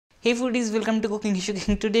Hey foodies, welcome to Cooking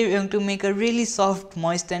Cooking. Today we are going to make a really soft,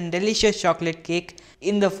 moist and delicious chocolate cake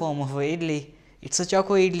in the form of a idli. It's a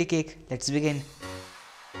Choco idli cake. Let's begin.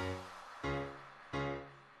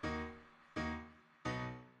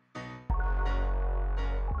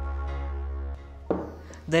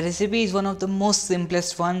 The recipe is one of the most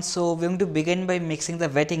simplest ones, so we're going to begin by mixing the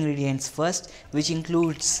wet ingredients first, which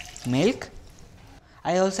includes milk.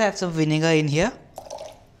 I also have some vinegar in here.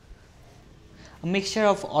 A mixture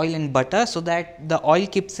of oil and butter so that the oil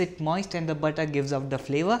keeps it moist and the butter gives out the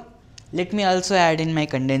flavor. Let me also add in my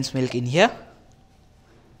condensed milk in here.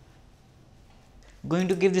 Going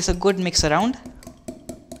to give this a good mix around.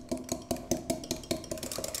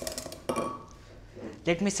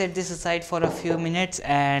 Let me set this aside for a few minutes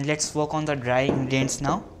and let's work on the dry ingredients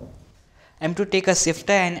now. I'm to take a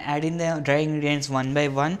sifter and add in the dry ingredients one by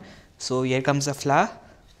one. So here comes the flour,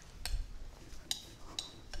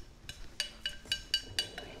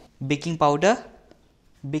 baking powder,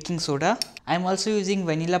 baking soda. I'm also using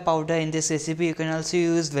vanilla powder in this recipe. You can also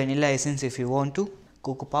use vanilla essence if you want to,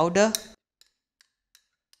 cocoa powder,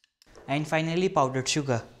 and finally powdered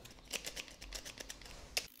sugar.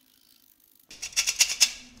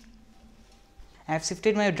 I have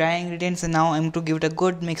sifted my dry ingredients and now I'm to give it a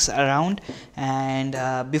good mix around,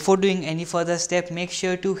 and before doing any further step, make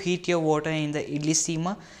sure to heat your water in the idli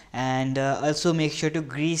steamer and also make sure to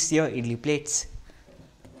grease your idli plates.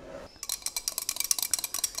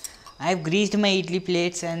 I have greased my idli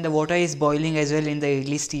plates and the water is boiling as well in the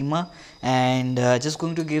idli steamer, and just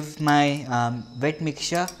going to give my wet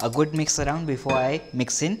mixture a good mix around before I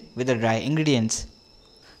mix in with the dry ingredients.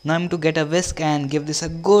 Now I'm to get a whisk and give this a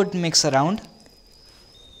good mix around.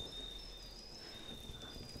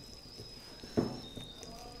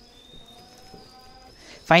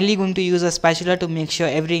 Finally going to use a spatula to make sure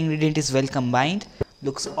every ingredient is well combined.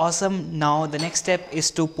 Looks awesome. Now the next step is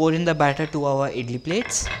to pour in the batter to our idli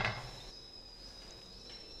plates.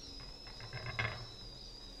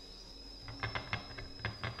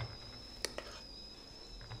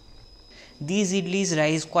 These idlis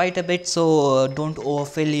rise quite a bit, so don't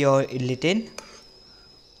overfill your idli tin.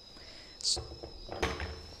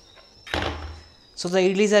 So the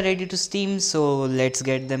idlis are ready to steam, so let's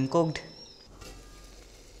get them cooked.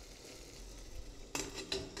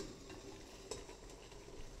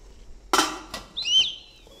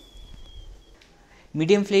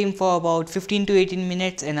 Medium flame for about 15 to 18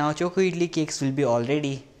 minutes and our Choco idli cakes will be all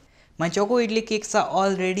ready. My Choco idli cakes are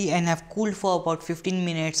all ready and have cooled for about 15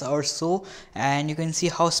 minutes or so, and you can see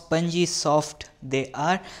how spongy soft they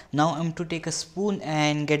are. Now I'm to take a spoon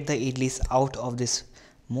and get the idlis out of this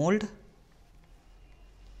mold.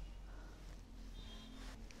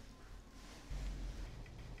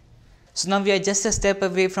 So now we are just a step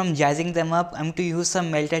away from jazzing them up. I'm to use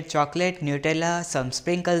some melted chocolate, Nutella, some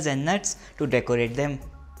sprinkles and nuts to decorate them.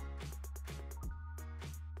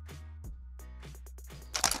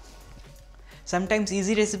 Sometimes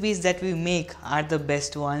easy recipes that we make are the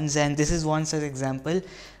best ones, and this is one such example.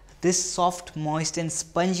 This soft, moist and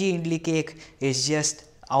spongy idli cake is just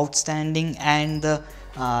outstanding, and the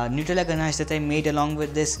Nutella ganache that I made along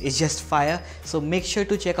with this is just fire. So make sure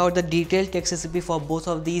to check out the detailed text recipe for both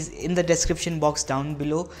of these in the description box down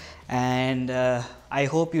below, and I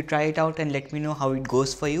hope you try it out and let me know how it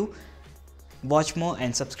goes for you. Watch more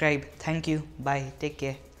and subscribe. Thank you. Bye. Take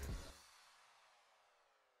care.